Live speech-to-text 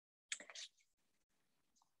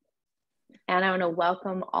and I want to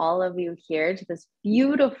welcome all of you here to this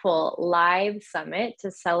beautiful live summit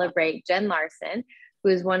to celebrate Jen Larson, who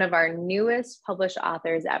is one of our newest published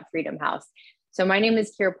authors at Freedom House. So my name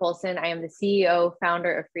is Keira Polson. I am the CEO,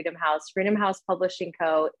 founder of Freedom House. Freedom House Publishing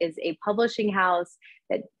Co. is a publishing house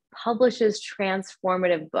that publishes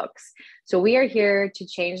transformative books. So we are here to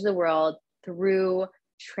change the world through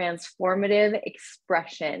transformative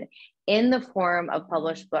expression in the form of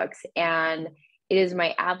published books. And it is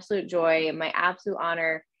my absolute joy, my absolute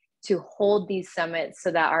honor to hold these summits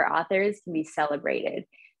so that our authors can be celebrated.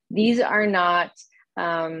 These are not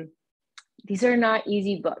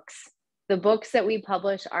easy books. The books that we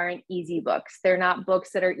publish aren't easy books. They're not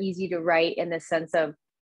books that are easy to write in the sense of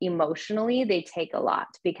emotionally, they take a lot,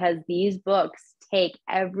 because these books take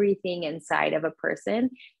everything inside of a person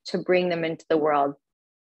to bring them into the world.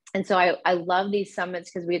 And so I love these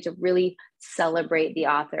summits because we get to really celebrate the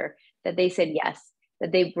author, that they said yes,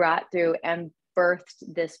 that they brought through and birthed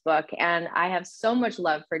this book. And I have so much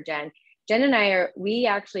love for Jen. Jen and we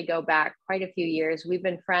actually go back quite a few years. We've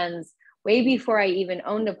been friends way before I even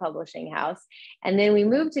owned a publishing house. And then we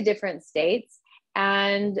moved to different states,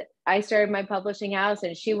 and I started my publishing house,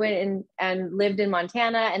 and she went and lived in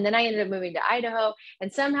Montana. And then I ended up moving to Idaho,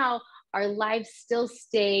 and somehow our lives still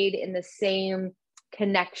stayed in the same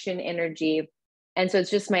connection energy. And so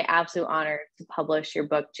it's just my absolute honor to publish your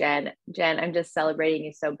book, Jen. Jen, I'm just celebrating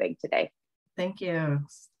you so big today. Thank you.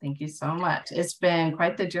 Thank you so much. It's been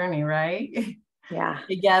quite the journey, right? Yeah.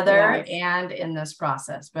 Together and in this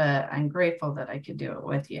process, but I'm grateful that I could do it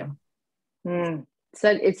with you. So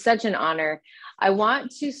it's such an honor. I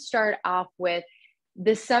want to start off with,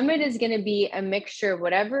 the summit is going to be a mixture of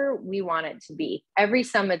whatever we want it to be. Every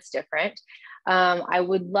summit's different. I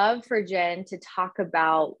would love for Jen to talk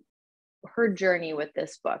about her journey with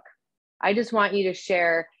this book. I just want you to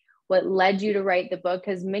share what led you to write the book,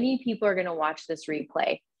 because many people are going to watch this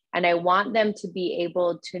replay, and I want them to be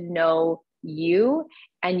able to know you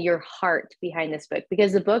and your heart behind this book,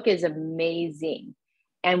 because the book is amazing.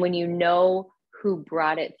 And when you know who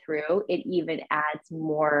brought it through, it even adds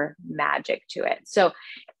more magic to it. So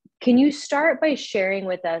can you start by sharing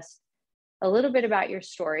with us a little bit about your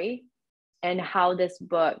story and how this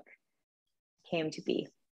book came to be?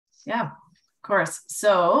 Yeah, of course.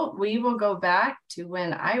 So we will go back to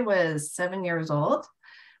when I was 7 years old.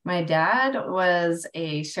 My dad was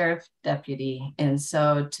a sheriff deputy. And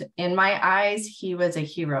so in my eyes, he was a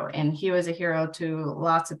hero, and he was a hero to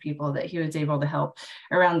lots of people that he was able to help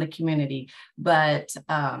around the community. But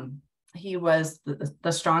he was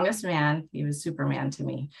the strongest man. He was Superman to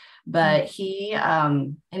me. But he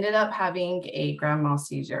ended up having a grand mal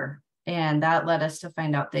seizure. And that led us to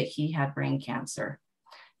find out that he had brain cancer.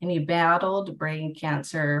 And he battled brain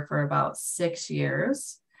cancer for about 6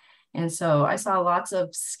 years. And so I saw lots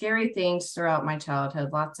of scary things throughout my childhood,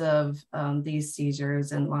 lots of these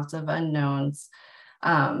seizures and lots of unknowns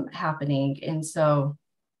happening. And so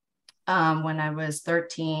when I was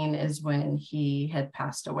 13 is when he had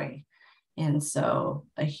passed away. And so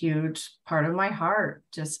a huge part of my heart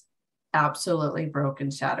just absolutely broke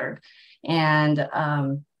and shattered, and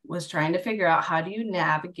was trying to figure out, how do you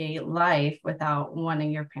navigate life without one of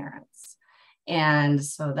your parents? And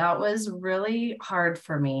so that was really hard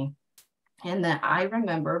for me. And then I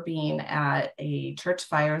remember being at a church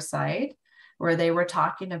fireside where they were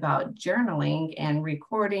talking about journaling and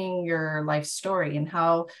recording your life story and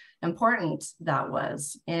how important that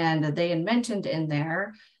was. And they had mentioned in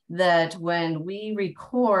there that when we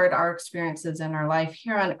record our experiences in our life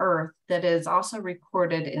here on earth, that is also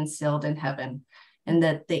recorded and sealed in heaven. And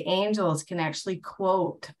that the angels can actually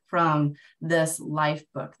quote from this life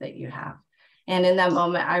book that you have. And in that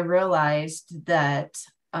moment, I realized that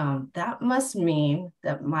that must mean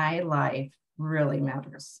that my life really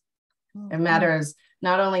matters. It matters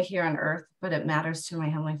not only here on earth, but it matters to my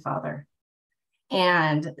Heavenly Father.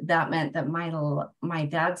 And that meant that my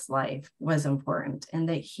dad's life was important, and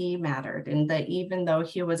that he mattered, and that even though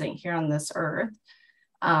he wasn't here on this earth,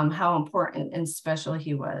 how important and special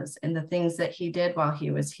he was, and the things that he did while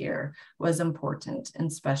he was here was important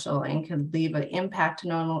and special, and could leave an impact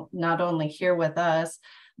not only here with us,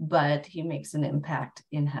 but he makes an impact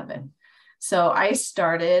in heaven. So I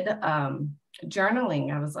started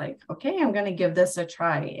journaling. I was like, okay, I'm going to give this a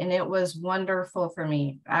try. And it was wonderful for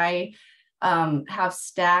me. I have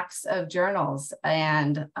stacks of journals,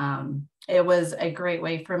 and it was a great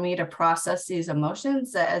way for me to process these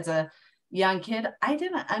emotions. As a young kid, I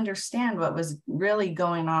didn't understand what was really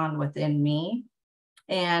going on within me.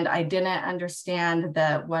 And I didn't understand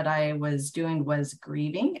that what I was doing was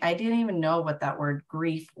grieving. I didn't even know what that word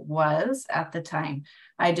grief was at the time.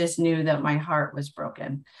 I just knew that my heart was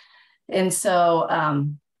broken. And so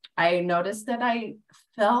I noticed that I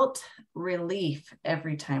felt relief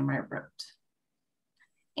every time I wrote.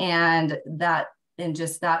 And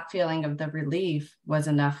just that feeling of the relief was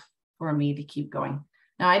enough for me to keep going.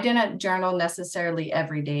 Now, I didn't journal necessarily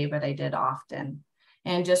every day, but I did often,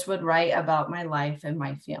 and just would write about my life and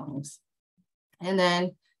my feelings. And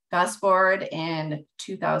then fast forward in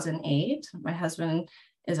 2008, my husband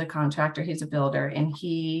is a contractor, he's a builder, and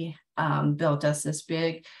he built us this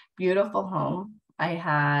big, beautiful home. I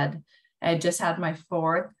had just had my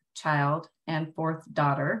fourth child and fourth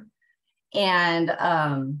daughter. And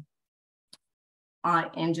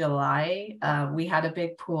in July, we had a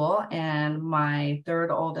big pool, and my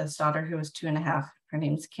third oldest daughter, who was 2.5, her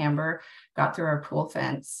name's Camber, got through our pool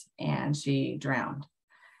fence and she drowned.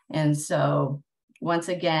 And so once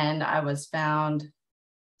again, I was found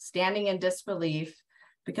standing in disbelief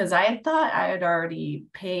because I had thought I had already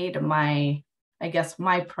paid my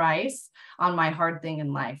price on my hard thing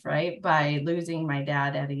in life, right? By losing my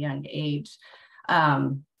dad at a young age.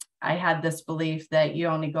 I had this belief that you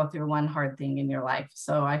only go through one hard thing in your life.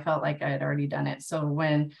 So I felt like I had already done it. So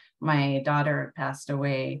when my daughter passed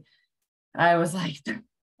away, I was like,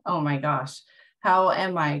 oh my gosh, how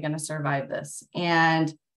am I going to survive this?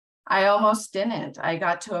 And I almost didn't. I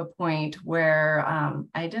got to a point where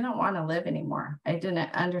I didn't want to live anymore. I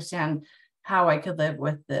didn't understand how I could live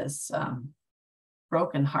with this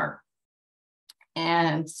broken heart.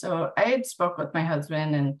 And so I had spoke with my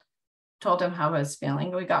husband and told him how I was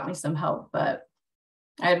feeling. We got me some help, but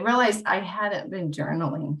I had realized I hadn't been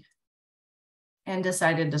journaling and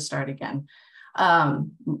decided to start again. I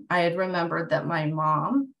had remembered that my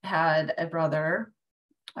mom had a brother.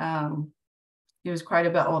 He was quite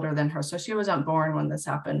a bit older than her. So she wasn't born when this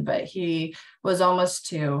happened, but he was almost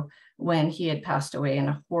 2 when he had passed away in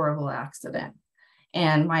a horrible accident.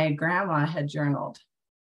 And my grandma had journaled.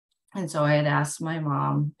 And so I had asked my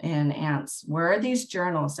mom and aunts, where are these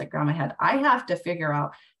journals that grandma had? I have to figure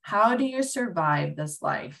out, how do you survive this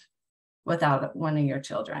life without one of your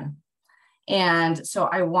children? And so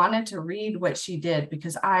I wanted to read what she did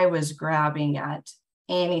because I was grabbing at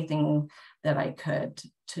anything that I could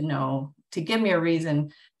to know, to give me a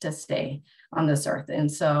reason to stay on this earth. And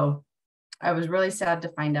so I was really sad to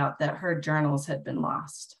find out that her journals had been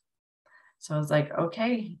lost. So I was like,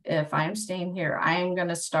 okay, if I'm staying here, I'm going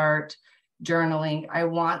to start journaling. I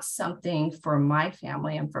want something for my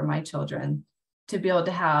family and for my children to be able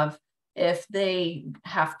to have, if they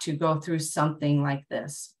have to go through something like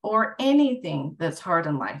this or anything that's hard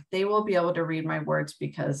in life, they will be able to read my words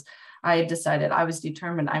because I decided, I was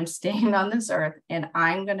determined, I'm staying on this earth and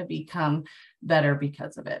I'm going to become better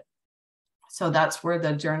because of it. So that's where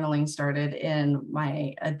the journaling started in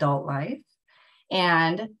my adult life.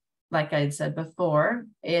 And like I had said before,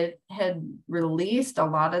 it had released a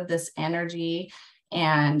lot of this energy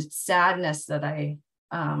and sadness that I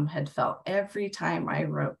had felt every time I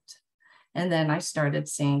wrote. And then I started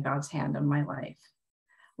seeing God's hand in my life,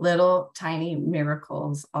 little tiny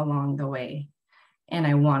miracles along the way. And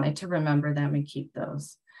I wanted to remember them and keep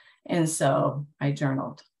those. And so I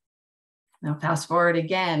journaled. Now, fast forward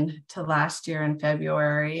again to last year in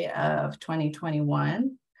February of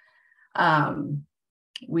 2021.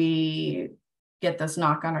 We get this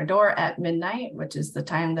knock on our door at midnight, which is the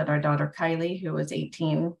time that our daughter Kylie, who was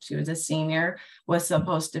 18, she was a senior, was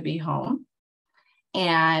supposed to be home.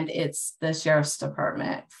 And it's the sheriff's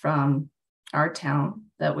department from our town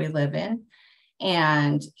that we live in.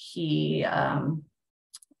 And he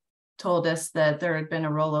told us that there had been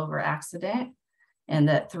a rollover accident and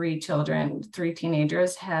that 3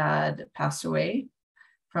 teenagers had passed away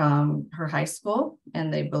from her high school,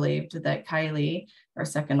 and they believed that Kylie, our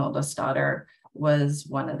second oldest daughter, was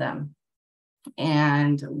one of them.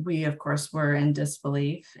 And we, of course, were in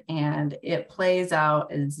disbelief, and it plays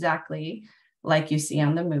out exactly like you see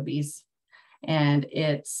on the movies, and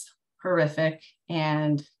it's horrific,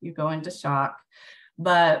 and you go into shock.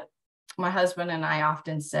 But my husband and I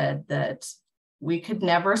often said that we could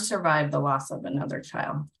never survive the loss of another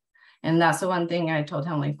child. And that's the one thing I told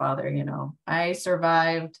Heavenly Father, you know, I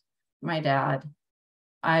survived my dad.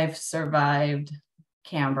 I've survived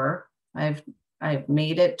Camber. I've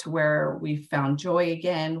made it to where we found joy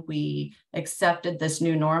again. We accepted this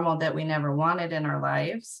new normal that we never wanted in our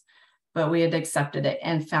lives, but we had accepted it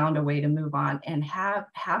and found a way to move on and have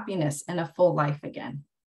happiness and a full life again.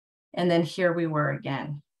 And then here we were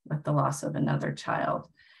again with the loss of another child.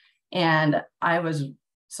 And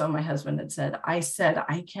so my husband had said,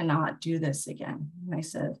 I cannot do this again. And I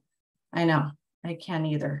said, I know, I can't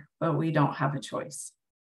either, but we don't have a choice.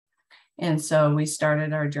 And so we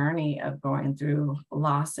started our journey of going through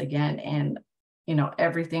loss again. And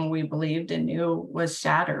everything we believed and knew was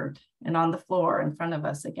shattered and on the floor in front of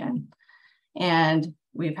us again. And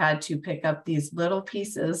we've had to pick up these little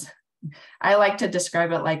pieces. I like to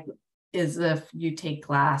describe it like as if you take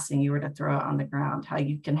glass and you were to throw it on the ground, how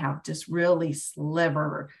you can have just really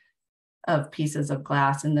sliver of pieces of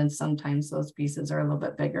glass. And then sometimes those pieces are a little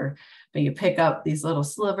bit bigger, but you pick up these little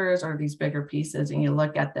slivers or these bigger pieces and you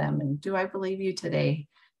look at them and, do I believe you today?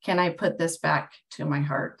 Can I put this back to my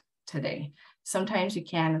heart today? Sometimes you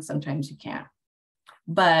can and sometimes you can't.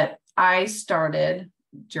 But I started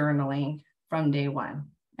journaling from day one.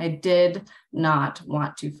 I did not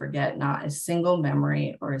want to forget not a single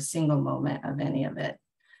memory or a single moment of any of it.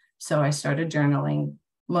 So I started journaling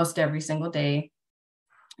most every single day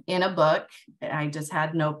in a book. I just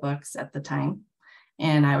had notebooks at the time,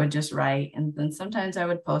 and I would just write. And then sometimes I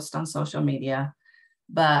would post on social media.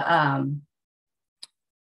 But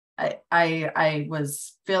I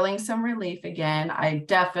was feeling some relief again. I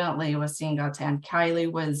definitely was seeing God's hand.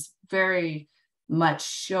 Kylie was very much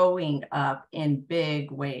showing up in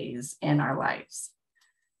big ways in our lives,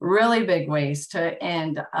 really big ways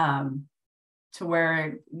to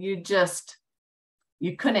where you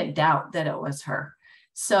couldn't doubt that it was her.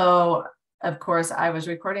 So of course I was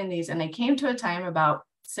recording these, and I came to a time about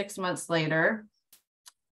 6 months later,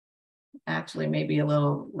 actually maybe a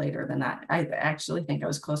little later than that. I actually think I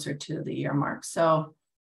was closer to the year mark. So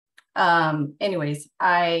anyways,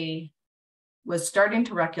 I was starting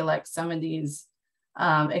to recollect some of these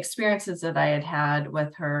experiences that I had had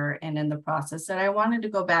with her, and in the process that I wanted to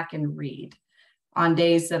go back and read on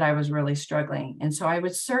days that I was really struggling. And so I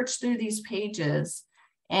would search through these pages,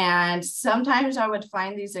 and sometimes I would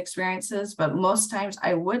find these experiences, but most times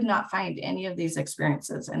I would not find any of these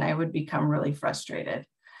experiences, and I would become really frustrated.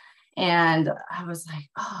 And I was like,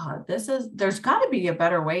 oh, there's got to be a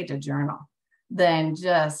better way to journal than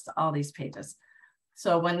just all these pages.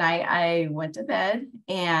 So one night I went to bed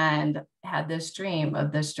and had this dream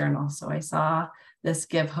of this journal. So I saw this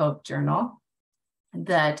Give Hope journal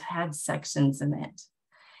that had sections in it,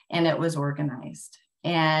 and it was organized.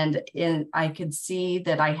 And I could see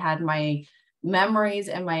that I had my memories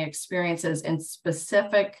and my experiences in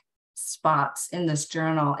specific spots in this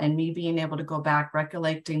journal, and me being able to go back,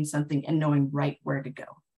 recollecting something and knowing right where to go.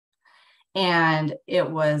 And it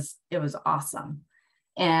was awesome.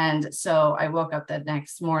 And so I woke up that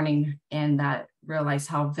next morning and realized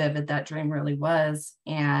how vivid that dream really was,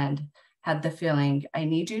 and had the feeling, I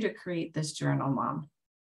need you to create this journal, Mom,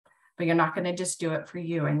 but you're not going to just do it for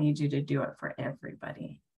you. I need you to do it for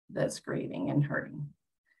everybody that's grieving and hurting.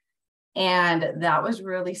 And that was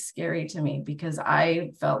really scary to me, because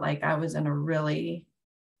I felt like I was in a really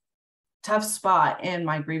tough spot in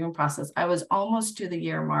my grieving process. I was almost to the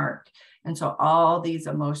year mark. And so all these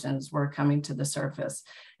emotions were coming to the surface.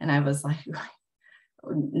 And I was like,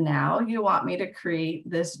 now you want me to create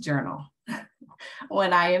this journal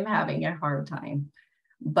when I am having a hard time.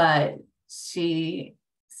 But she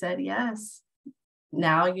said, yes,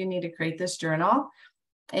 now you need to create this journal.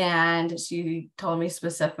 And she told me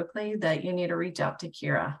specifically that you need to reach out to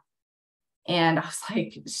Keira. And I was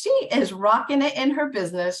like, she is rocking it in her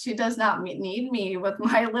business. She does not need me with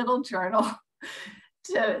my little journal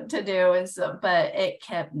to do. And so, but it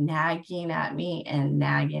kept nagging at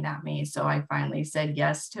me. So I finally said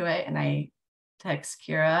yes to it. And I text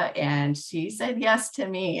Keira, and she said yes to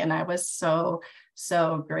me. And I was so,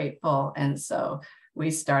 so grateful. And so we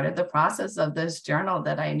started the process of this journal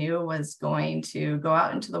that I knew was going to go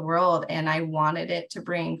out into the world, and I wanted it to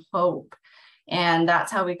bring hope. And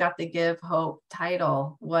that's how we got the Give Hope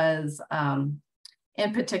title, was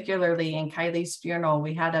in particularly in Kylie's funeral,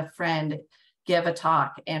 we had a friend give a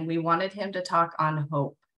talk, and we wanted him to talk on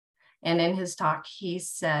hope. And in his talk, he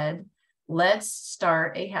said, let's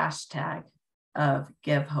start a hashtag of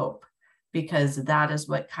Give Hope, because that is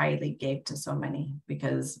what Kylie gave to so many,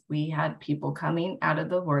 because we had people coming out of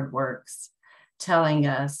the WordWorks telling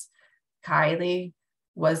us Kylie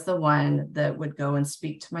was the one that would go and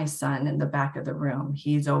speak to my son in the back of the room.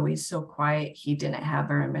 He's always so quiet. He didn't have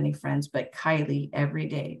very many friends, but Kylie every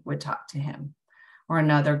day would talk to him. Or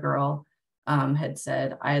another girl had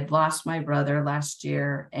said, I had lost my brother last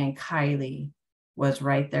year, and Kylie was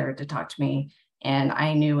right there to talk to me. And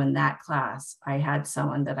I knew in that class, I had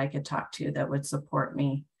someone that I could talk to that would support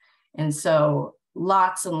me. And so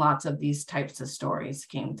lots and lots of these types of stories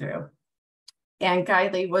came through. And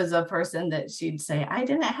Kylie was a person that she'd say, I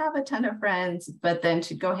didn't have a ton of friends, but then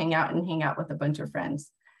she'd go hang out with a bunch of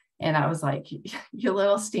friends. And I was like, you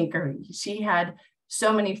little stinker. She had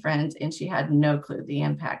so many friends, and she had no clue the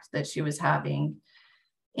impact that she was having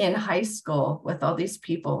in high school with all these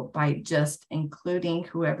people by just including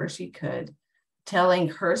whoever she could telling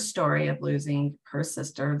her story of losing her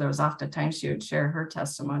sister. There was oftentimes she would share her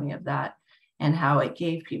testimony of that and how it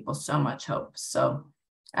gave people so much hope. So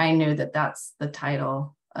I knew that that's the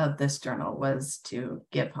title of this journal, was to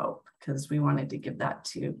give hope, because we wanted to give that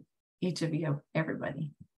to each of you,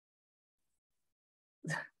 everybody.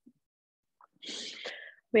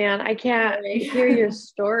 Man, I can't hear your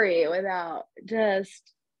story without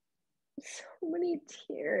just so many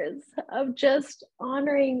tears of just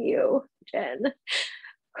honoring you, Jen.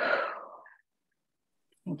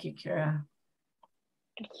 Thank you, Keira.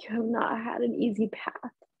 You have not had an easy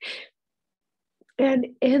path. And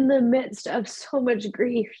in the midst of so much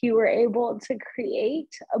grief, you were able to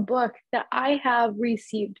create a book that I have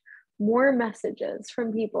received more messages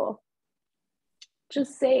from people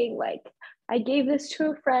just saying, like, I gave this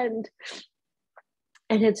to a friend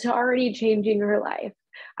and it's already changing her life.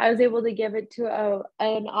 I was able to give it to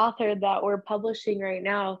an author that we're publishing right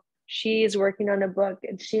now. She's working on a book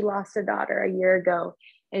and she lost a daughter a year ago.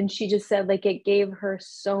 And she just said, like, it gave her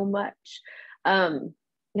so much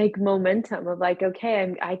like momentum of like,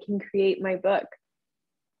 okay, I can create my book.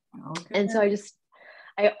 Okay. And so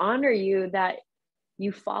I honor you that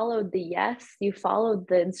you followed the yes, you followed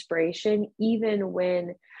the inspiration, even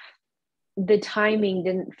when the timing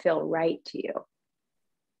didn't feel right to you.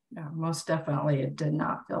 Yeah, most definitely it did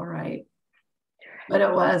not feel right, but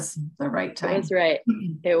it was the right time. It was right.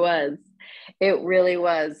 It was. It really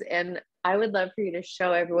was. And I would love for you to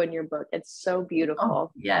show everyone your book. It's so beautiful.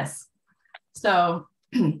 Oh, yes. So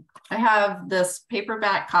I have this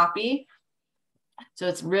paperback copy. So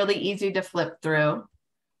it's really easy to flip through.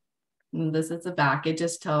 And this is the back. It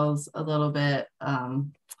just tells a little bit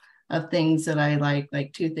of things that I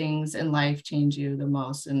like 2 things in life change you the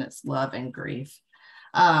most, and it's love and grief.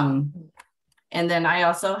 And then I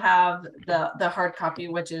also have the hard copy,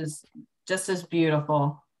 which is just as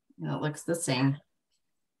beautiful. It looks the same.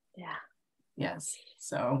 Yeah. Yes.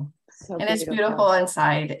 So and beautiful. it's beautiful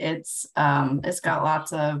inside. It's got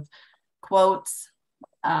lots of quotes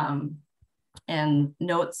and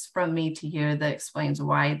notes from me to you that explains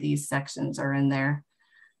why these sections are in there,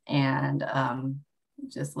 and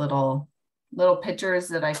just little pictures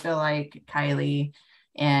that I feel like Kylie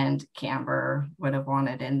and Camber would have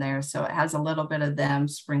wanted in there. So it has a little bit of them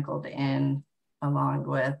sprinkled in, along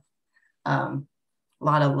with a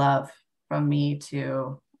lot of love from me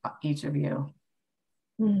to each of you.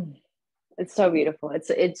 It's so beautiful.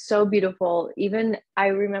 It's so beautiful. Even I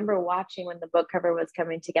remember watching when the book cover was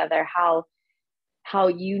coming together, how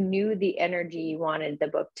you knew the energy you wanted the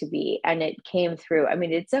book to be, and it came through. I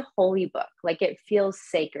mean, it's a holy book. Like, it feels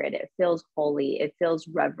sacred. It feels holy. It feels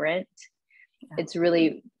reverent. Yeah. It's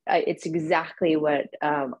really, it's exactly what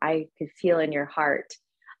I could feel in your heart.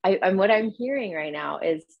 And what I'm hearing right now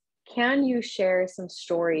is, can you share some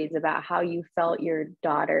stories about how you felt your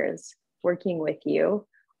daughters working with you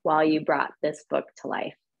while you brought this book to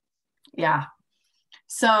life? Yeah.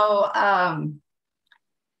 So,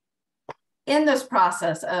 in this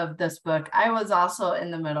process of this book, I was also in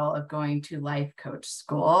the middle of going to life coach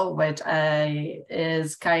school, which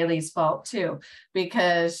is Kylie's fault too,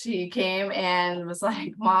 because she came and was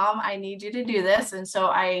like, Mom, I need you to do this. And so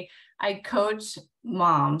I coach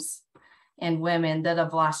moms and women that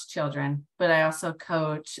have lost children, but I also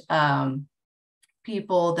coach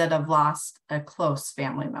people that have lost a close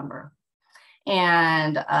family member.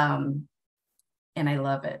 And I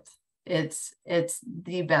love it. It's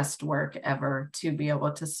the best work ever to be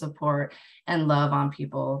able to support and love on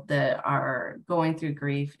people that are going through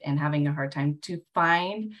grief and having a hard time to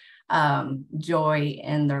find joy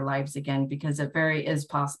in their lives again, because it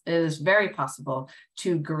is very possible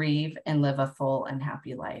to grieve and live a full and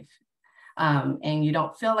happy life. And you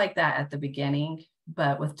don't feel like that at the beginning,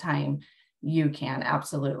 but with time you can,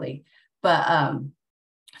 absolutely. But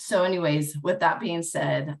so anyways, with that being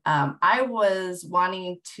said, I was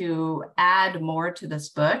wanting to add more to this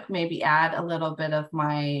book, maybe add a little bit of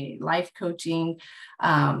my life coaching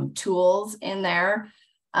tools in there,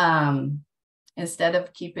 instead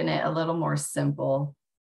of keeping it a little more simple.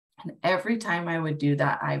 And every time I would do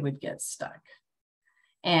that, I would get stuck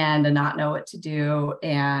and not know what to do,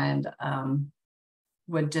 and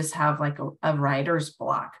would just have like a writer's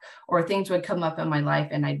block, or things would come up in my life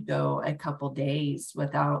and I'd go a couple days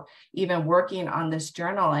without even working on this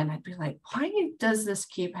journal. And I'd be like, why does this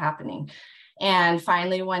keep happening? And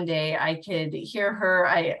finally, one day I could hear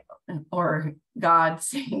or God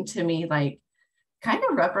saying to me, like, kind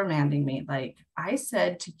of reprimanding me. Like, I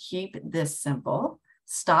said to keep this simple,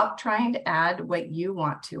 stop trying to add what you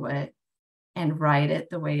want to it, and write it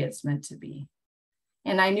the way it's meant to be.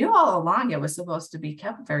 And I knew all along it was supposed to be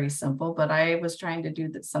kept very simple, but I was trying to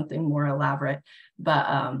do something more elaborate.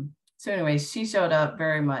 But so anyways, she showed up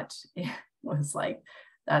very much. It was like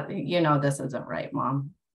that, this isn't right,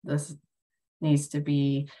 Mom. This needs to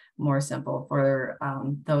be more simple for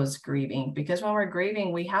those grieving, because when we're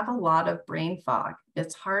grieving, we have a lot of brain fog.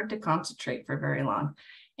 It's hard to concentrate for very long.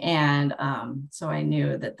 And so I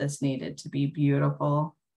knew that this needed to be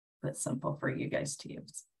beautiful, but simple for you guys to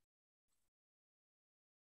use.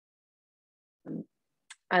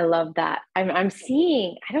 I love that. I'm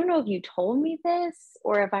seeing, I don't know if you told me this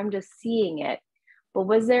or if I'm just seeing it, but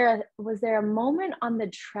was there a moment on the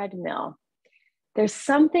treadmill? There's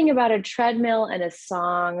something about a treadmill and a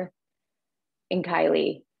song in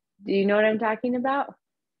Kylie. Do you know what I'm talking about?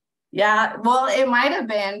 Yeah, well, it might have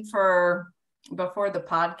been before the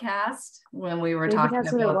podcast when we were talking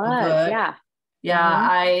about the book. Yeah.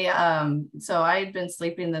 Yeah. So I had been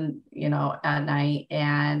sleeping at night,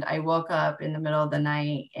 and I woke up in the middle of the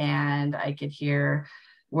night and I could hear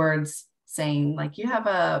words saying like, you have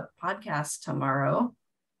a podcast tomorrow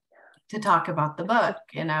to talk about the book.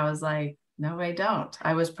 And I was like, no, I don't.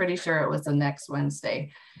 I was pretty sure it was the next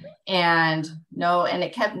Wednesday. And no, and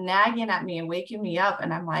it kept nagging at me and waking me up.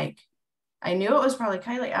 And I'm like, I knew it was probably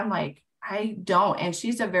Kylie. I'm like, I don't. And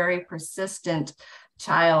she's a very persistent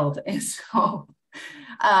child. And so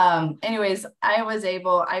anyways,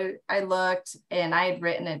 I looked and I had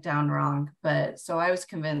written it down wrong, but so I was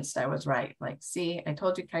convinced I was right. Like, see, I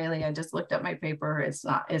told you, Kylie, I just looked at my paper. It's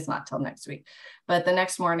not till next week. But the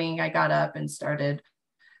next morning I got up and started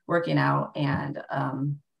working out, and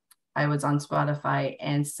I was on Spotify,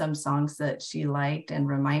 and some songs that she liked and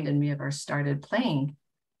reminded me of her started playing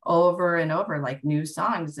over and over, like new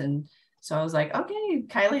songs. And so I was like, okay,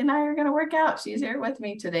 Kylie and I are going to work out. She's here with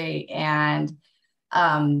me today. And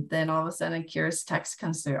then all of a sudden Keira's text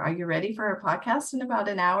comes through. Are you ready for a podcast in about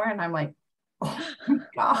an hour? And I'm like, oh my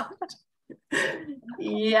God.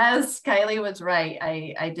 Yes, Kylie was right.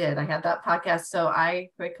 I did. I had that podcast. So I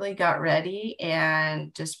quickly got ready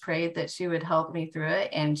and just prayed that she would help me through it.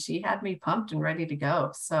 And she had me pumped and ready to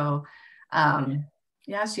go. So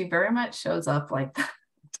yeah, she very much shows up like that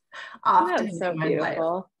often. That's so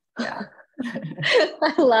beautiful. Life. Yeah.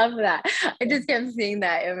 I love that. I just kept seeing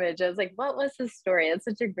that image. I was like, what was the story? It's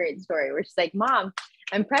such a great story where she's like, Mom,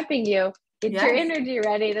 I'm prepping you. Get your energy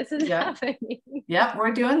ready. This is happening. Yep,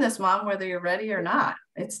 we're doing this, Mom, whether you're ready or not.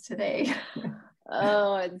 It's today.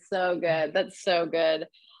 Oh, it's so good. That's so good.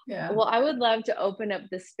 Yeah. Well, I would love to open up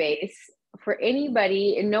the space for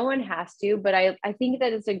anybody, and no one has to, but I think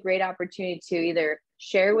that it's a great opportunity to either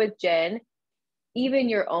share with Jen even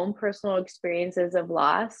your own personal experiences of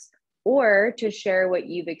loss, or to share what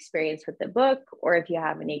you've experienced with the book, or if you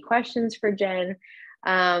have any questions for Jen,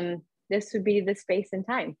 this would be the space and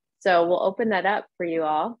time. So we'll open that up for you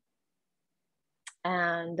all,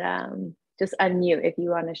 and just unmute if you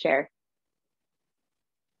want to share.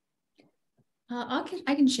 I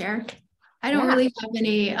can share. I don't really have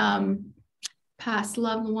any past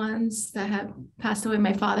loved ones that have passed away.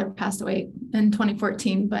 My father passed away in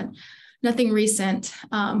 2014, but nothing recent.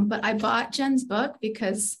 But I bought Jen's book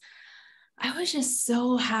because I was just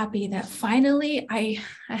so happy that finally I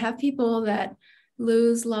have people that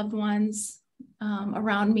lose loved ones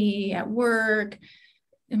around me, at work,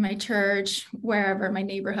 in my church, wherever, my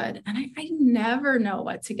neighborhood. And I never know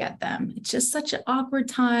what to get them. It's just such an awkward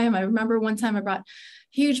time. I remember one time I brought a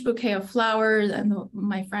huge bouquet of flowers, and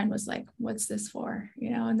my friend was like, what's this for?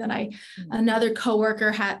 And then another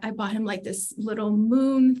coworker I bought him like this little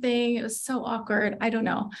moon thing. It was so awkward. I don't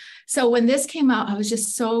know. So when this came out, I was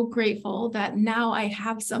just so grateful that now I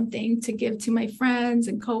have something to give to my friends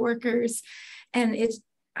and coworkers. And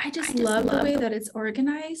I just love the way that it's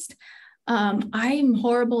organized. I'm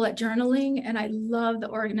horrible at journaling, and I love the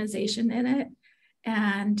organization in it.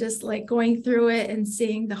 And just like going through it and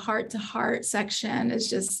seeing the heart to heart section is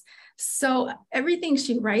just so, everything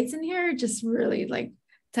she writes in here just really like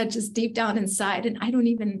touches deep down inside. And I don't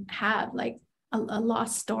even have like a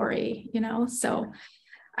lost story, so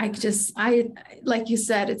I like you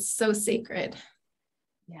said, it's so sacred.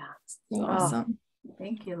 Yeah. So awesome.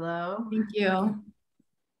 Thank you, Lo. Thank you.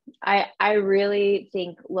 I really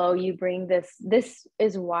think, Lo, you bring this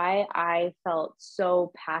is why I felt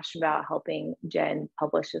so passionate about helping Jen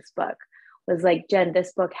publish this book. Was like, Jen,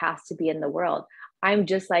 this book has to be in the world. I'm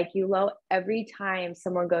just like you, Lo. Every time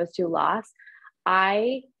someone goes through loss,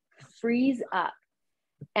 I freeze up.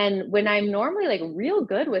 And when I'm normally like real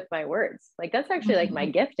good with my words, like that's actually like my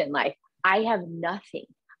gift in life, I have nothing.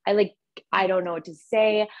 I don't know what to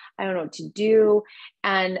say. I don't know what to do.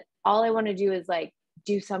 And all I want to do is like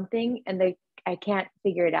do something, and I can't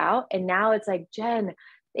figure it out. And now it's like, Jen,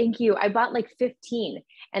 thank you. I bought like 15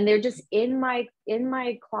 and they're just in my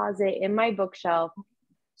closet, in my bookshelf,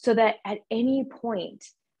 so that at any point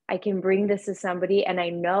I can bring this to somebody and I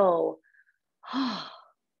know, oh,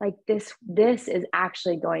 like this is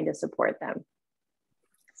actually going to support them.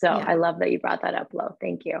 So I love that you brought that up, Lo.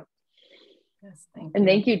 Thank you. Yes, thank you. And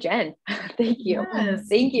thank you, Jen. Thank you. Yes,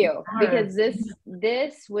 thank you. Because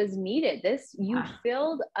this was needed. You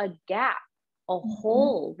filled a gap, a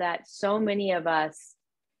hole that so many of us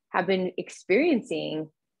have been experiencing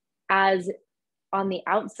as on the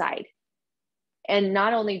outside. And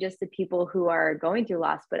not only just the people who are going through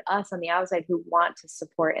loss, but us on the outside who want to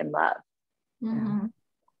support and love. Mm-hmm.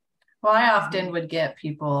 Well, I often would get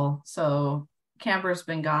people, so Camber's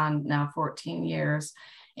been gone now 14 years.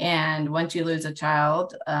 And once you lose a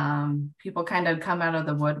child, people kind of come out of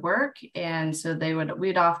the woodwork. And so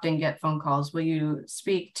we'd often get phone calls. Will you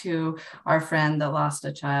speak to our friend that lost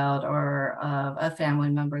a child, or a family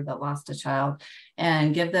member that lost a child,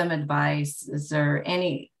 and give them advice?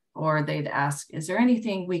 Or they'd ask, is there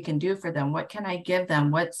anything we can do for them? What can I give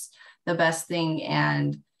them? What's the best thing?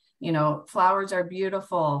 And, flowers are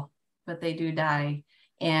beautiful, but they do die.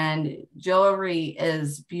 And jewelry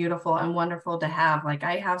is beautiful and wonderful to have. Like,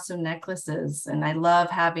 I have some necklaces and I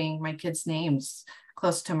love having my kids' names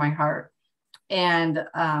close to my heart. And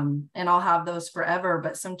I'll have those forever,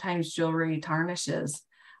 but sometimes jewelry tarnishes.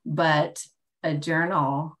 But a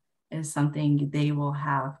journal is something they will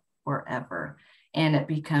have forever. And it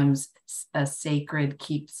becomes a sacred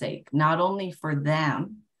keepsake, not only for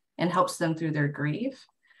them and helps them through their grief,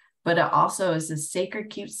 but it also is a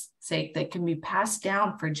sacred keepsake that can be passed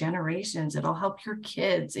down for generations. It'll help your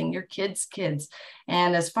kids and your kids' kids,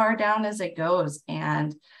 and as far down as it goes,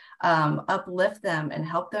 and uplift them and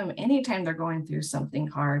help them anytime they're going through something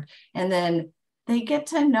hard. And then they get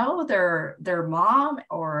to know their mom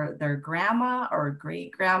or their grandma or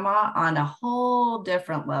great grandma on a whole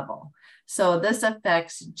different level. So this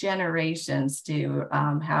affects generations to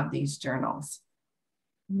have these journals.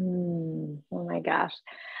 Oh my gosh.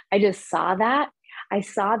 I just saw that. I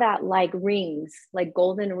saw that like rings, like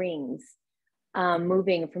golden rings,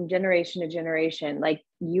 moving from generation to generation. Like,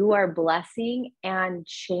 you are blessing and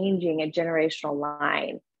changing a generational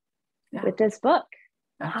line with this book.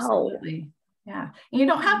 Absolutely. Wow. Yeah. You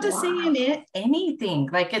don't have to say in it anything.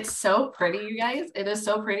 Like, it's so pretty, you guys. It is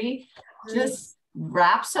so pretty. Just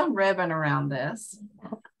wrap some ribbon around this,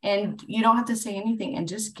 and you don't have to say anything, and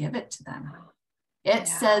just give it to them. It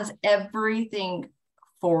says everything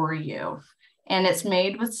for you, and it's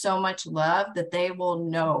made with so much love that they will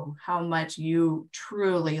know how much you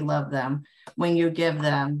truly love them when you give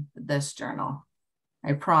them this journal.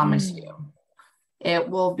 I promise you, it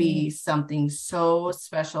will be something so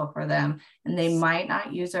special for them, and they might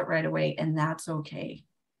not use it right away, and that's okay.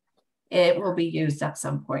 It will be used at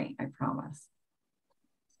some point, I promise.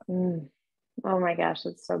 Oh my gosh,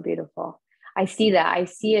 that's so beautiful. I see that. I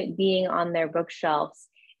see it being on their bookshelves.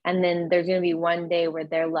 And then there's going to be one day where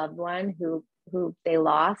their loved one who they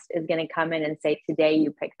lost is going to come in and say, today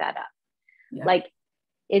you pick that up. Yeah. Like,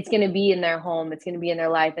 it's going to be in their home. It's going to be in their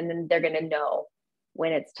life. And then they're going to know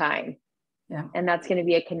when it's time. Yeah. And that's going to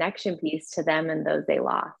be a connection piece to them and those they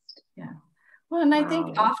lost. Yeah. Well, and I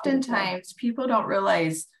think oftentimes people don't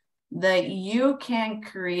realize that you can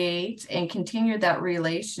create and continue that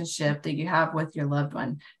relationship that you have with your loved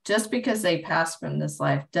one. Just because they pass from this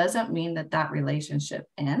life doesn't mean that relationship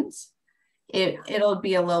ends. It'll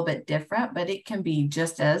be a little bit different, but it can be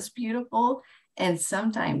just as beautiful and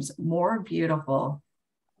sometimes more beautiful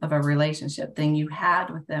of a relationship than you had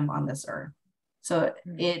with them on this earth. So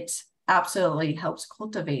it absolutely helps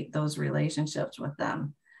cultivate those relationships with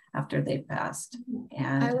them after they've passed.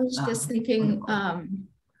 And I was just thinking,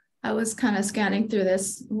 I was kind of scanning through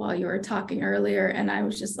this while you were talking earlier, and I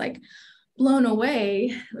was just like blown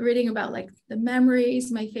away reading about like the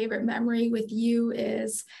memories. My favorite memory with you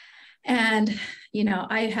is, and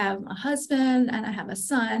I have a husband and I have a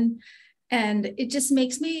son, and it just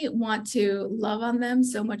makes me want to love on them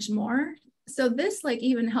so much more. So this like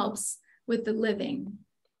even helps with the living.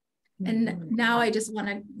 And now I just want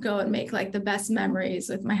to go and make like the best memories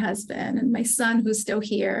with my husband and my son who's still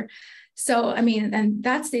here. So, I mean, and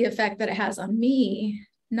that's the effect that it has on me,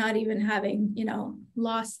 not even having,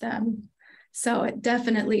 lost them. So it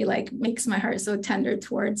definitely like makes my heart so tender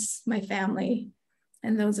towards my family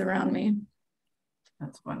and those around me.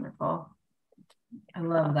 That's wonderful. I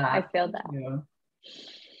love that. I feel that. Yeah.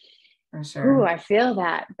 For sure. Ooh, I feel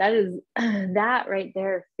that. That is, that right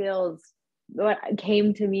there feels, what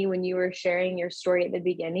came to me when you were sharing your story at the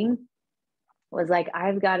beginning was like,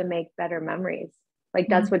 I've got to make better memories. Like,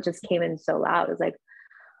 that's what just came in so loud. It was like,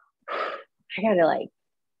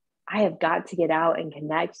 I have got to get out and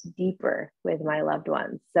connect deeper with my loved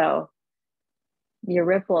ones. So your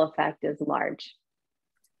ripple effect is large.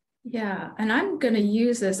 Yeah. And I'm going to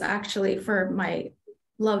use this actually for my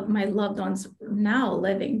loved ones now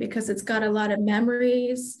living, because it's got a lot of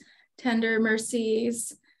memories, tender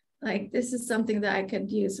mercies. Like, this is something that I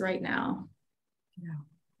could use right now.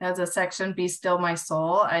 Yeah. As a section, Be Still My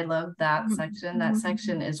Soul. I love that section. That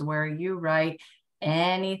section is where you write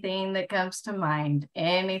anything that comes to mind,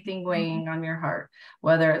 anything weighing on your heart,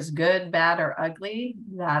 whether it's good, bad, or ugly.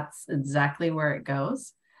 That's exactly where it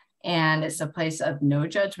goes. And it's a place of no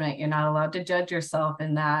judgment. You're not allowed to judge yourself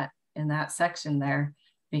in that section there,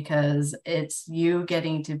 because it's you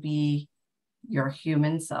getting to be your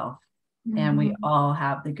human self. And we all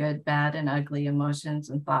have the good, bad, and ugly emotions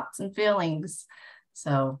and thoughts and feelings.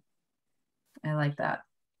 So I like that.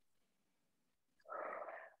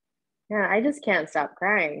 Yeah, I just can't stop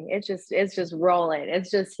crying. It's just rolling.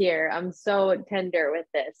 It's just here. I'm so tender with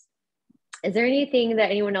this. Is there anything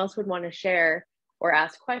that anyone else would want to share or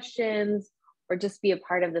ask questions or just be a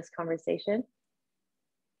part of this conversation?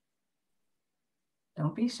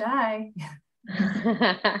 Don't be shy.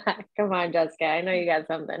 Come on, Jessica. I know you got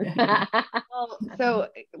something. Well, so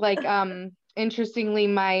like interestingly,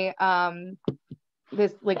 my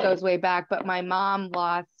this like goes way back, but my mom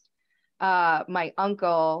lost my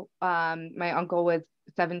uncle. My uncle was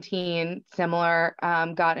 17, similar,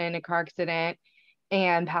 got in a car accident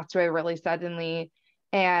and passed away really suddenly.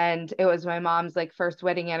 And it was my mom's like first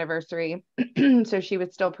wedding anniversary. So she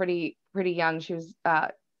was still pretty young. She was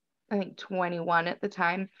I think 21 at the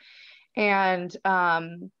time. And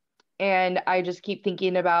I just keep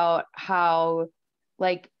thinking about how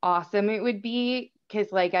like awesome it would be,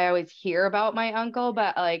 because like I always hear about my uncle,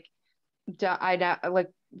 but like I don't like,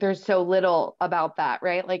 there's so little about that,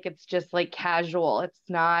 right? Like it's just like casual. It's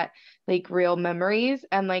not like real memories.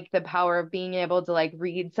 And like the power of being able to like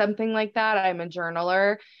read something like that. I'm a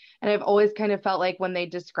journaler, and I've always kind of felt like when they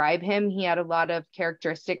describe him, he had a lot of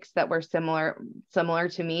characteristics that were similar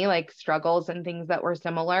to me, like struggles and things that were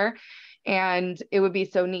similar. And it would be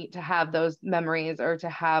so neat to have those memories or to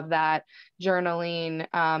have that journaling,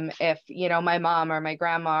 if my mom or my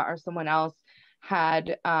grandma or someone else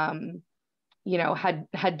had had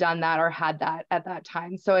done that or had that at that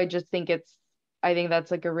time. So I just think I think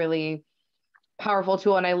that's like a really powerful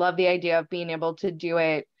tool. And I love the idea of being able to do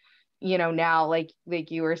it, now, like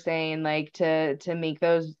you were saying, like to make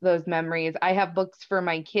those memories. I have books for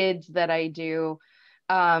my kids that I do,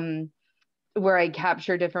 where I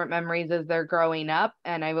capture different memories as they're growing up.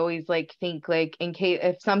 And I've always like think like in case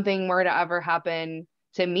if something were to ever happen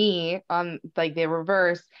to me like the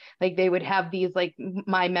reverse, like they would have these like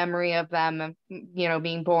my memory of them,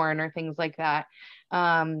 being born or things like that.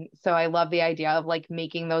 So I love the idea of like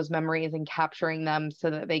making those memories and capturing them so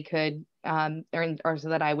that they could or so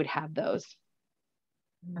that I would have those.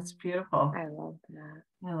 That's beautiful. I love that.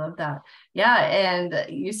 I love that. Yeah. And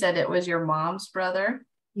you said it was your mom's brother.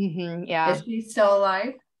 Yeah. Is she still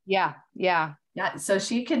alive? Yeah. So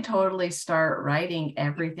she could totally start writing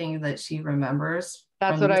everything that she remembers.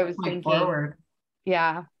 That's what I was thinking. Forward.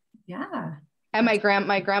 Yeah. And my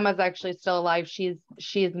grandma's actually still alive. She's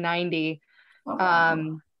 90. Oh,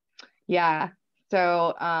 wow. Yeah.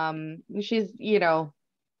 So she's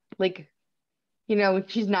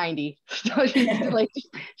she's 90. So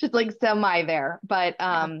she's like semi there. But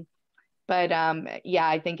yeah,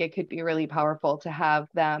 I think it could be really powerful to have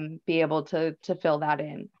them be able to fill that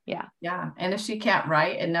in. Yeah. And if she can't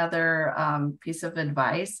write, another piece of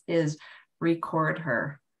advice is record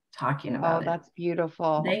her talking about it. Oh, that's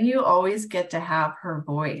beautiful. Then you always get to have her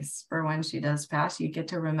voice for when she does pass. You get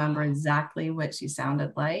to remember exactly what she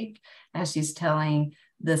sounded like as she's telling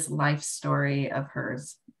this life story of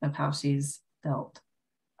hers, of how she's felt.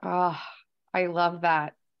 Oh, I love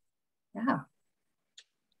that. Yeah.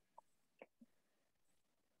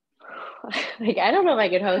 Like, I don't know if I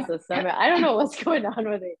could host this summit. I don't know what's going on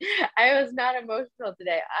with me. I was not emotional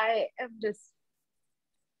today. I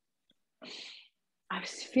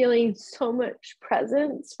was feeling so much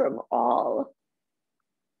presence from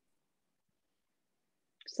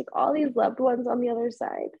just like all these loved ones on the other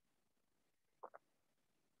side.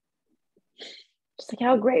 Just like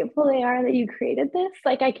how grateful they are that you created this.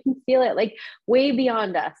 Like I can feel it like way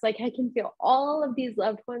beyond us. Like I can feel all of these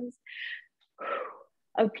loved ones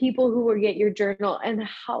of people who will get your journal and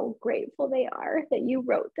how grateful they are that you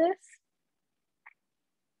wrote this.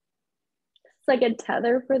 It's like a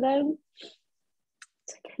tether for them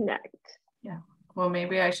to connect. Yeah. Well,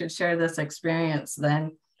 maybe I should share this experience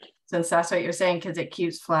then, since that's what you're saying, because it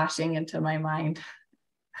keeps flashing into my mind.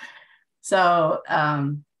 So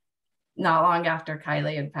not long after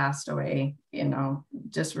Kylie had passed away,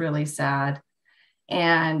 just really sad,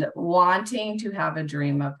 and wanting to have a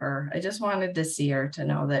dream of her. I just wanted to see her, to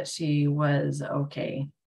know that she was okay.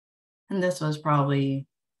 And this was probably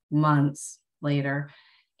months later.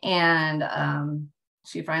 And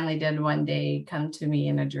she finally did one day come to me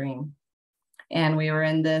in a dream. And we were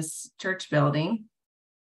in this church building,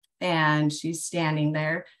 and she's standing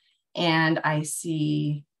there, and I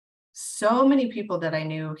see so many people that I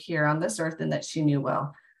knew here on this earth and that she knew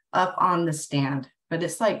well up on the stand. But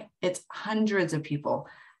it's hundreds of people.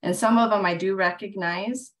 And some of them I do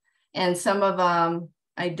recognize, and some of them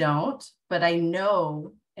I don't, but I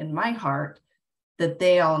know in my heart that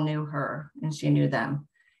they all knew her and she knew them.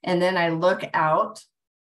 And then I look out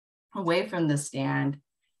away from the stand,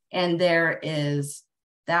 and there is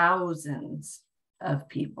thousands of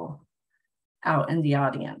people out in the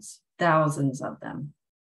audience, thousands of them.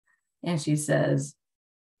 And she says,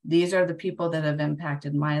 these are the people that have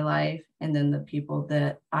impacted my life, and then the people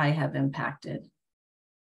that I have impacted.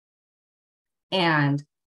 And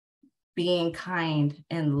being kind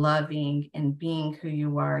and loving and being who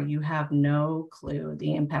you are, you have no clue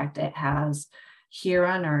the impact it has here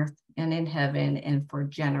on earth and in heaven and for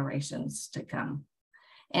generations to come.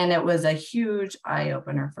 And it was a huge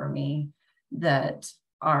eye-opener for me that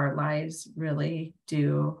our lives really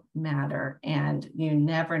do matter, and you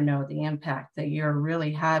never know the impact that you're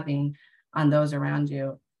really having on those around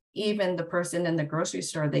you. Even the person in the grocery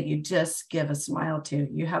store that you just give a smile to,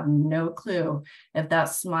 you have no clue if that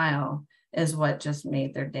smile is what just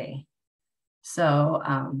made their day. So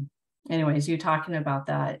anyways, you talking about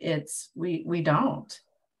that,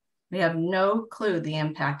 we have no clue the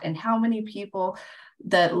impact, and how many people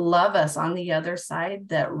that love us on the other side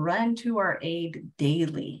that run to our aid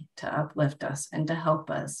daily to uplift us and to help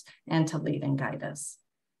us and to lead and guide us.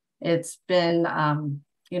 It's been,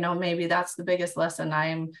 maybe that's the biggest lesson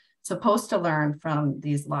I'm supposed to learn from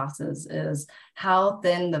these losses, is how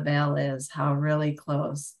thin the veil is, how really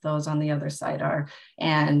close those on the other side are,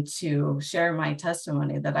 and to share my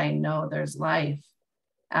testimony that I know there's life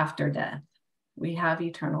after death. We have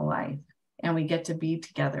eternal life, and we get to be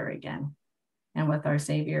together again, and with our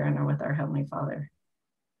Savior and with our Heavenly Father.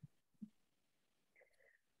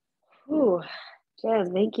 Ooh,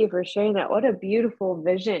 Jen, thank you for sharing that. What a beautiful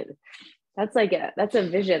vision. That's a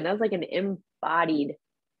vision. That's like an embodied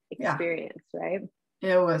experience, right?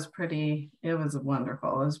 It was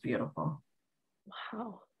wonderful. It was beautiful.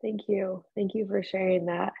 Wow. Thank you. Thank you for sharing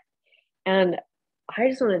that. And I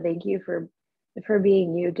just want to thank you for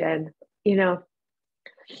being you, Jen.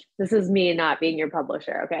 This is me not being your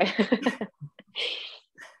publisher, okay?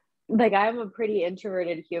 Like, I'm a pretty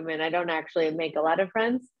introverted human. I don't actually make a lot of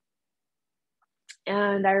friends.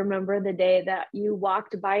 And I remember the day that you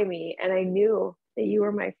walked by me and I knew that you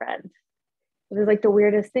were my friend. It was like the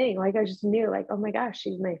weirdest thing. Like, I just knew, like, oh my gosh,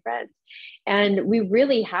 she's my friend. And we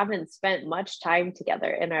really haven't spent much time together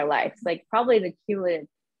in our lives, like probably the cumulative,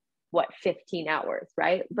 15 hours,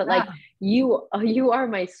 right? But like, you are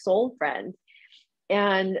my soul friend.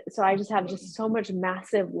 And so I just have so much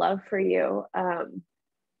massive love for you. And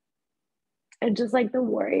just like the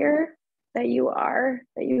warrior that you are,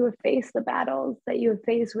 that you have faced the battles that you have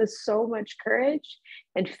faced with so much courage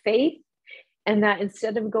and faith, and that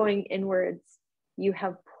instead of going inwards, you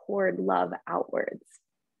have poured love outwards.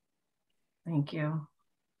 Thank you.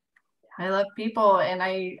 I love people, and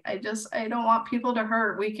I don't want people to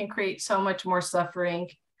hurt. We can create so much more suffering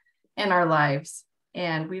in our lives,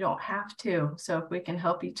 and we don't have to. So if we can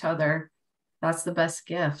help each other, that's the best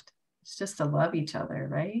gift. It's just to love each other,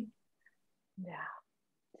 right? Yeah,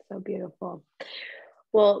 so beautiful.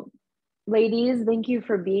 Well, ladies, thank you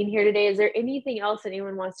for being here today. Is there anything else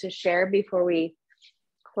anyone wants to share before we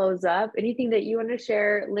close up? Anything that you want to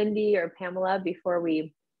share, Lindy or Pamela, before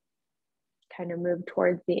we kind of move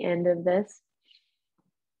towards the end of this?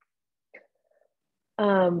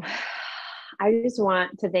 I just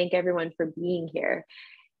want to thank everyone for being here.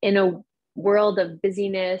 In a world of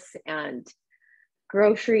busyness and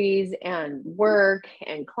groceries and work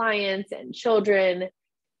and clients and children,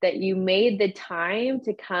 that you made the time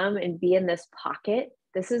to come and be in this pocket.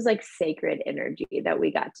 This is like sacred energy that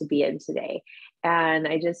we got to be in today. And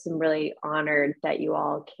I just am really honored that you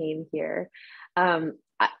all came here.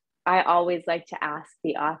 I always like to ask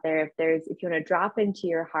the author if you want to drop into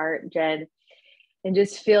your heart, Jen, and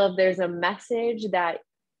just feel if there's a message that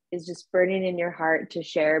is just burning in your heart to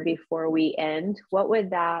share before we end, what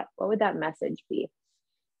would that message be?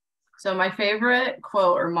 So my favorite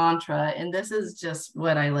quote or mantra, and this is just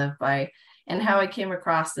what I live by, and how I came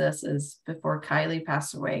across this is before Kylie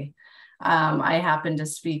passed away. I happened to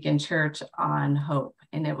speak in church on hope,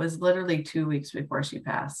 and it was literally 2 weeks before she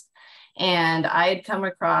passed. And I had come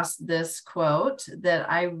across this quote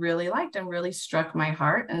that I really liked and really struck my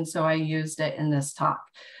heart. And so I used it in this talk.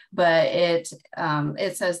 But it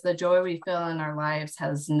says, the joy we feel in our lives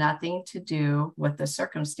has nothing to do with the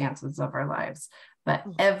circumstances of our lives, but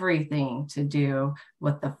everything to do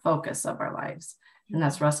with the focus of our lives. And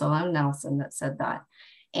that's Russell M. Nelson that said that.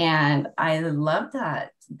 And I love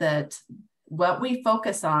that what we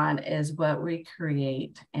focus on is what we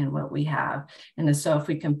create and what we have. And so if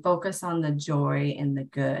we can focus on the joy and the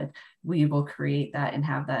good, we will create that and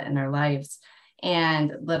have that in our lives.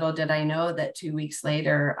 And little did I know that 2 weeks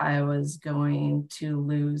later, I was going to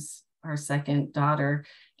lose our second daughter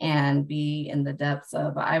and be in the depths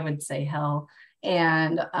of, I would say, hell.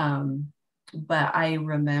 And, but I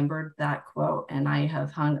remembered that quote, and I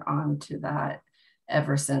have hung on to that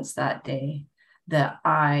ever since that day, that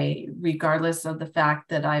I, regardless of the fact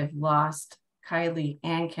that I've lost Kylie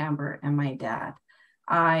and Camber and my dad,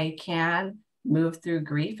 I can move through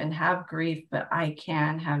grief and have grief, but I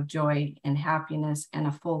can have joy and happiness and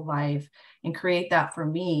a full life and create that for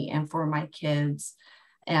me and for my kids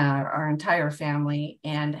and our entire family,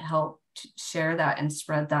 and help share that and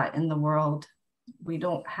spread that in the world. We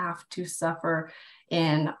don't have to suffer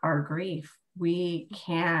in our grief. We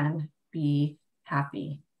can be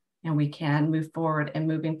happy and we can move forward. And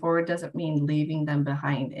moving forward doesn't mean leaving them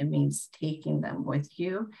behind. It means taking them with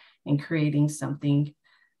you and creating something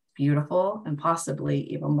beautiful and possibly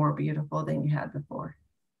even more beautiful than you had before.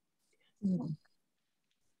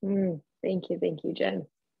 Thank you, Jen.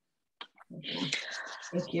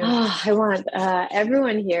 Thank you. Oh, I want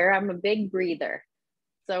everyone here, I'm a big breather.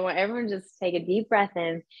 So I want everyone to just take a deep breath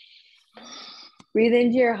in, breathe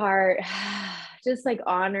into your heart, just like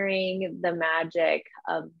honoring the magic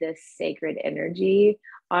of this sacred energy,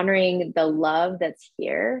 honoring the love that's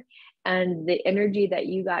here and the energy that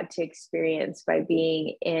you got to experience by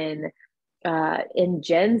being in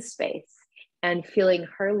Jen's space and feeling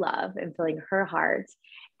her love and feeling her heart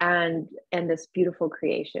and this beautiful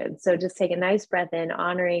creation. So just take a nice breath in,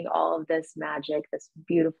 honoring all of this magic, this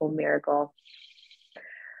beautiful miracle.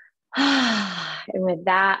 And with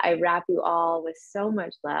that, I wrap you all with so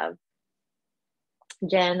much love.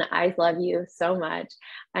 Jen, I love you so much.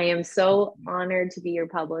 I am so honored to be your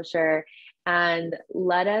publisher, and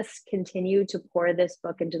let us continue to pour this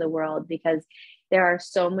book into the world, because there are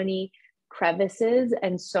so many crevices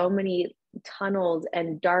and so many tunnels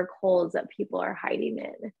and dark holes that people are hiding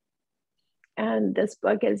in. And this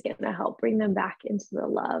book is going to help bring them back into the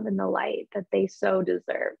love and the light that they so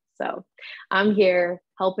deserve. So I'm here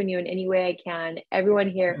helping you in any way I can. Everyone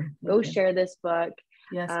here, go share this book.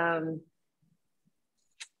 Yes.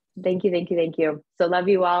 Thank you. So love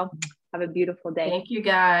you all. Have a beautiful day. Thank you,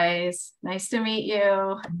 guys. Nice to meet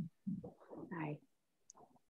you.